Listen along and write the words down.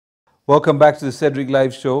Welcome back to the Cedric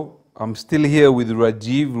Live Show. I'm still here with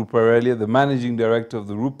Rajiv Ruparelia, the Managing Director of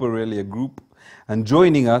the Ruparelia Group. And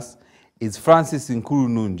joining us is Francis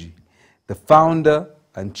Nkurunungi, the Founder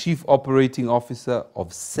and Chief Operating Officer of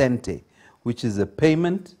Xente, which is a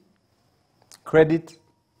payment, credit,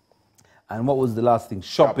 and what was the last thing?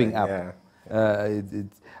 Shopping app. Yeah.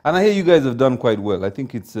 And I hear you guys have done quite well. I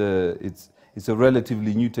think it's a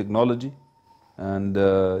relatively new technology, and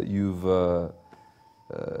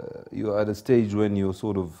you're at a stage when you're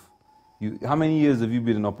sort of, how many years have you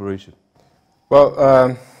been in operation?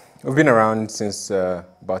 Well, we've been around since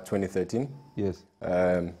about 2013. Yes.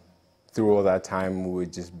 Through all that time, we were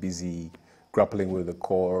just busy grappling with the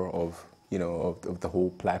core of, of the whole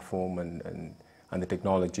platform and the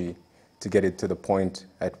technology to get it to the point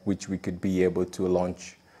at which we could be able to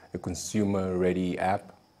launch a consumer-ready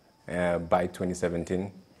app by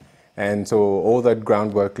 2017. And so all that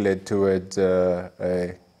groundwork led towards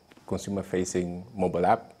a consumer-facing mobile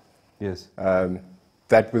app. Yes.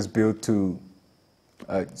 That was built to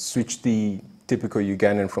switch the typical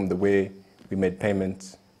Ugandan from the way we made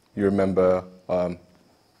payments. You remember,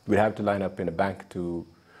 we'd have to line up in a bank to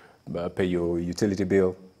pay your utility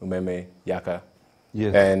bill, umeme, yaka.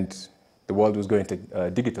 Yes. And the world was going to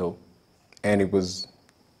digital, and it was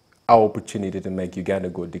our opportunity to make Uganda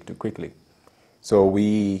go digital quickly. So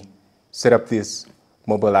we set up this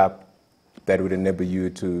mobile app that would enable you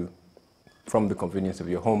to, from the convenience of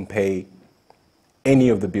your home, pay any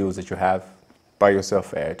of the bills that you have, buy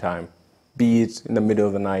yourself airtime, be it in the middle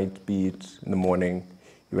of the night, be it in the morning.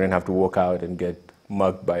 You wouldn't have to walk out and get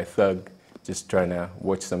mugged by a thug just trying to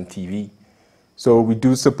watch some TV. So we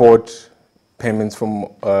do support payments from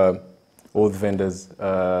all the vendors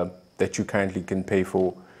that you currently can pay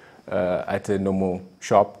for at a normal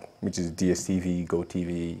shop, which is DSTV,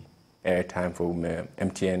 GoTV, airtime for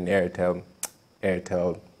MTN,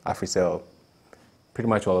 Airtel, Africell, pretty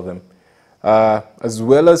much all of them. As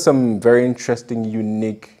well as some very interesting,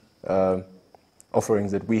 unique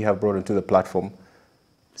offerings that we have brought into the platform.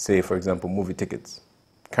 Say, for example, movie tickets.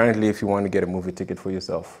 Currently, if you want to get a movie ticket for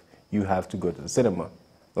yourself, you have to go to the cinema,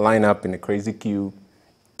 line up in a crazy queue,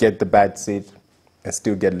 get the bad seat, and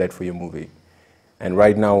still get led for your movie. And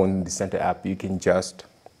right now on the Xente app, you can just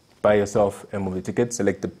buy yourself a movie ticket,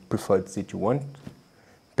 select the preferred seat you want,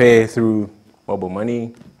 pay through mobile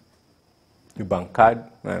money, your bank card,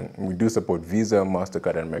 and we do support Visa,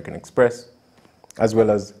 MasterCard, and American Express, as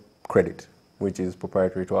well as credit, which is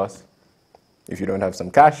proprietary to us. If you don't have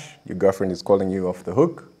some cash, your girlfriend is calling you off the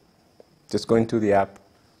hook, just go into the app,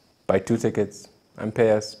 buy 2 tickets, and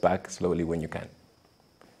pay us back slowly when you can.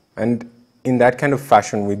 And in that kind of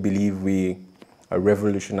fashion, we believe we are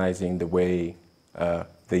revolutionizing the way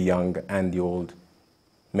the young and the old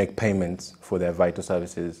make payments for their vital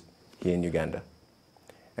services here in Uganda.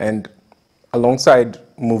 And alongside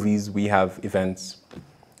movies, we have events.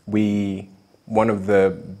 One of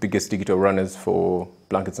the biggest digital runners for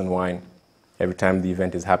Blankets and Wine, every time the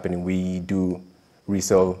event is happening, we do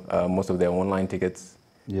resell most of their online tickets.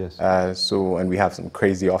 Yes. And we have some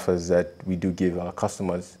crazy offers that we do give our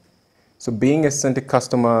customers. So being a Xente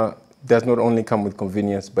customer does not only come with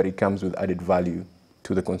convenience, but it comes with added value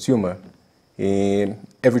to the consumer. In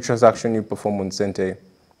every transaction you perform on Xente,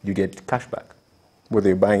 you get cash back. Whether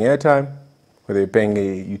you're buying airtime, whether you're paying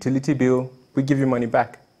a utility bill, we give you money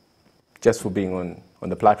back just for being on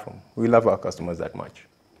the platform. We love our customers that much.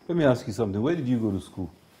 Let me ask you something. Where did you go to school?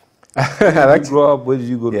 Where did you grow up? Where did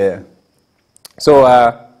you go to school? So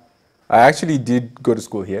I actually did go to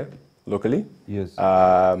school here, locally. Yes.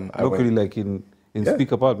 Locally, like in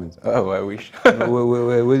Speak Apartments? Oh, I wish.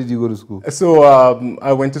 Where did you go to school? So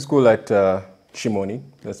I went to school at Shimoni.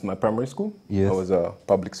 That's my primary school. Yes. It was a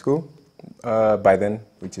public school by then,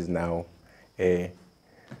 which is now a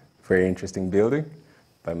very interesting building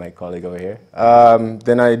by my colleague over here.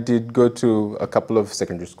 Then I did go to a couple of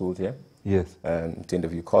secondary schools here. Yes. To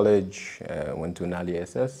Interview College, went to Nali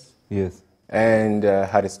SS. Yes. And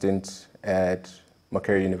had a stint at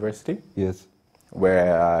Makerere University. Yes.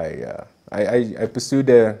 Where I pursued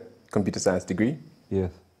a computer science degree.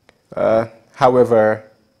 Yes. However,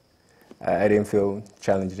 I didn't feel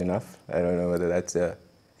challenged enough. I don't know whether that's an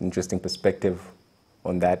interesting perspective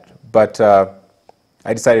on that. But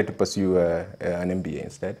I decided to pursue an MBA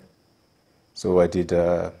instead. So I did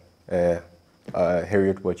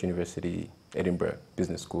Heriot-Watt University, Edinburgh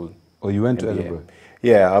Business School. Oh, you went MBA. to Edinburgh?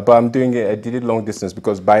 Yeah, but I did it long distance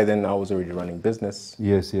because by then I was already running business.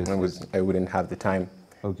 Yes, yes. I wouldn't have the time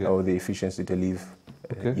or the efficiency to leave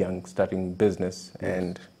a young starting business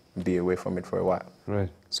and be away from it for a while. Right.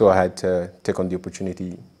 So I had to take on the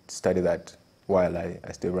opportunity to study that while I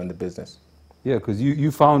still run the business. Yeah, because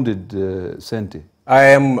you founded Xente. I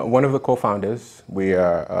am one of the co-founders. We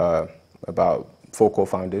are about 4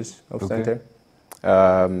 co-founders of Okay.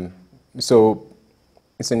 Xente. So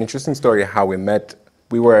it's an interesting story how we met.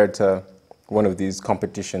 We were at one of these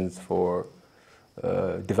competitions for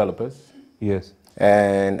developers. Yes.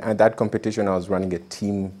 And at that competition, I was running a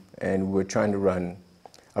team, and we were trying to run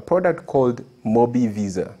a product called Mobi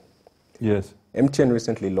Visa. Yes. MTN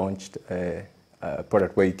recently launched a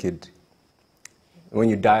product where you could, when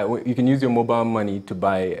you dial, you can use your mobile money to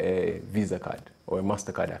buy a Visa card, or a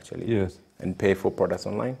MasterCard actually, Yes. and pay for products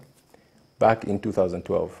online. Back in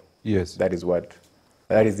 2012. Yes. That is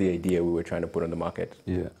the idea we were trying to put on the market.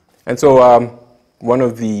 Yeah. And so one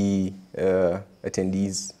of the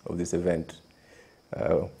attendees of this event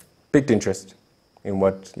picked interest in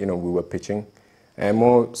what we were pitching, and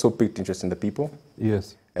more so picked interest in the people.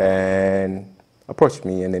 Yes. And approached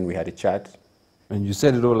me, and then we had a chat. And you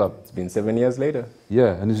set it all up. It's been 7 years later.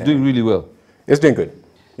 Yeah, and it's doing really well. It's doing good.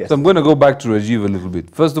 Yes. So I'm going to go back to Rajiv a little bit.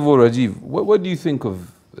 First of all, Rajiv, what do you think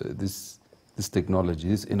of this technology,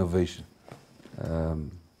 this innovation?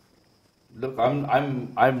 Look,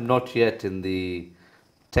 I'm not yet in the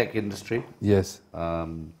tech industry. Yes. I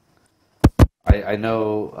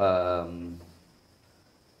know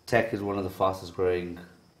tech is one of the fastest growing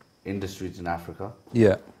industries in Africa,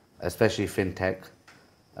 Yeah. especially fintech.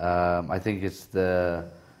 I think it's the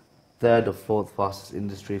 3rd or 4th fastest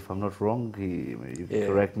industry, if I'm not wrong. You can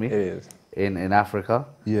correct me. It is. In Africa.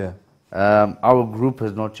 Yeah. Our group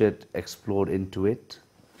has not yet explored into it.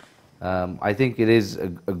 I think it is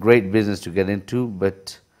a great business to get into,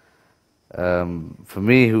 but for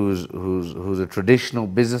me, who's a traditional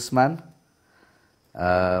businessman,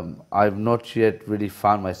 I've not yet really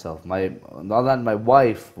found myself. Other than my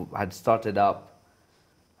wife had started up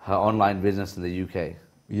her online business in the UK.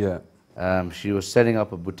 Yeah. She was setting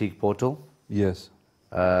up a boutique portal. Yes.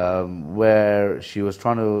 Where she was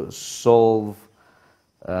trying to solve.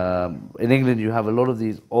 In England, you have a lot of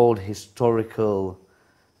these old historical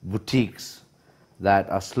boutiques that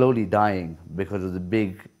are slowly dying because of the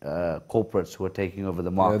big corporates who are taking over the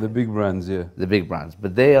market. Yeah, the big brands, yeah. The big brands.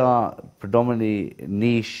 But they are predominantly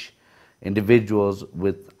niche individuals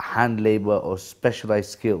with hand labor or specialized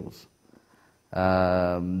skills.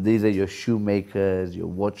 These are your shoemakers, your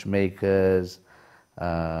watchmakers.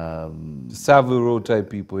 Savile type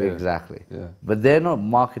people, yeah. Exactly. Yeah. But they're not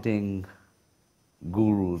marketing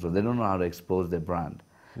gurus, or they don't know how to expose their brand.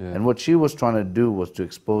 Yeah. And what she was trying to do was to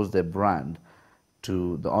expose their brand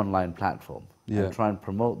to the online platform, Yeah. and try and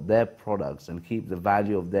promote their products and keep the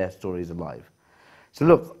value of their stories alive. So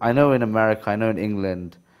look, I know in America, I know in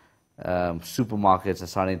England, supermarkets are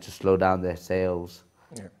starting to slow down their sales.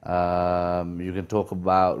 Yeah. You can talk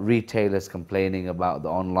about retailers complaining about the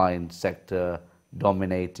online sector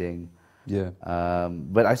dominating. Yeah.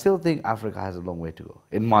 But I still think Africa has a long way to go,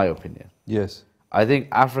 in my opinion. Yes. I think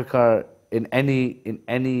Africa, in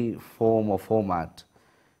any form or format,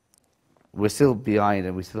 we're still behind,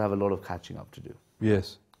 and we still have a lot of catching up to do.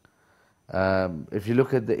 Yes. If you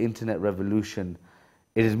look at the internet revolution,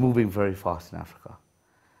 it is moving very fast in Africa.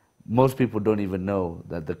 Most people don't even know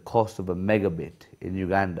that the cost of a megabit in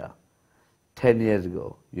Uganda 10 years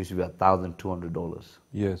ago used to be $1,200.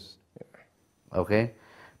 Yes. Okay?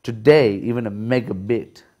 Today, even a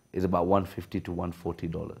megabit is about $150 to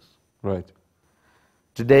 $140. Right.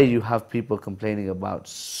 Today, you have people complaining about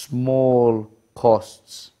small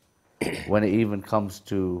costs when it even comes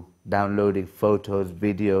to downloading photos,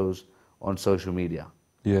 videos on social media.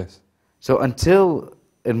 Yes. So until,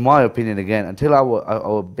 in my opinion again, until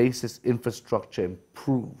our basis infrastructure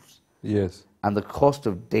improves Yes. and the cost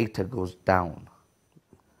of data goes down,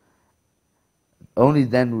 only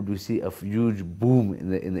then would we see a huge boom in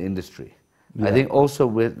the industry. Yeah. I think also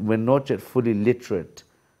we're not yet fully literate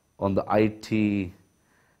on the IT,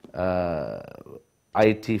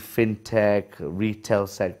 fintech, retail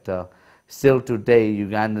sector. Still today,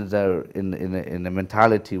 Ugandans are in a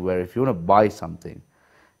mentality where if you want to buy something,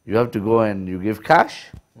 you have to go and you give cash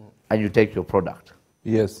and you take your product.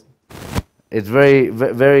 Yes. It's very,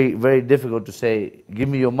 very, very difficult to say, give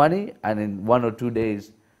me your money, and in 1 or 2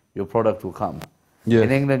 days, your product will come. Yes.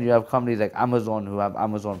 In England, you have companies like Amazon who have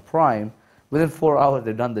Amazon Prime. Within 4 hours,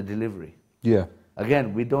 they've done the delivery. Yeah.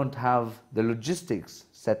 Again, we don't have the logistics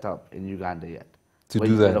set up in Uganda yet. To where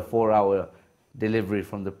do you that. get a 4-hour delivery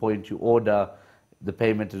from the point you order, the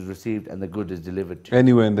payment is received, and the good is delivered to you.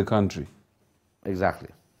 Anywhere in the country. Exactly.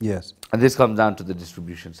 Yes. And this comes down to the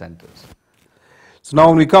distribution centers. So now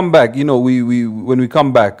when we come back, when we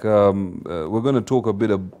come back, we're going to talk a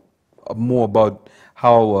bit more about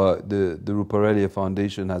how the Ruparelia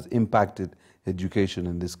Foundation has impacted education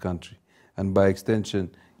in this country and by extension,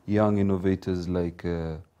 young innovators like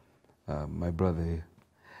my brother here.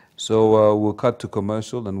 So we'll cut to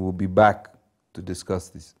commercial and we'll be back to discuss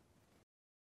this.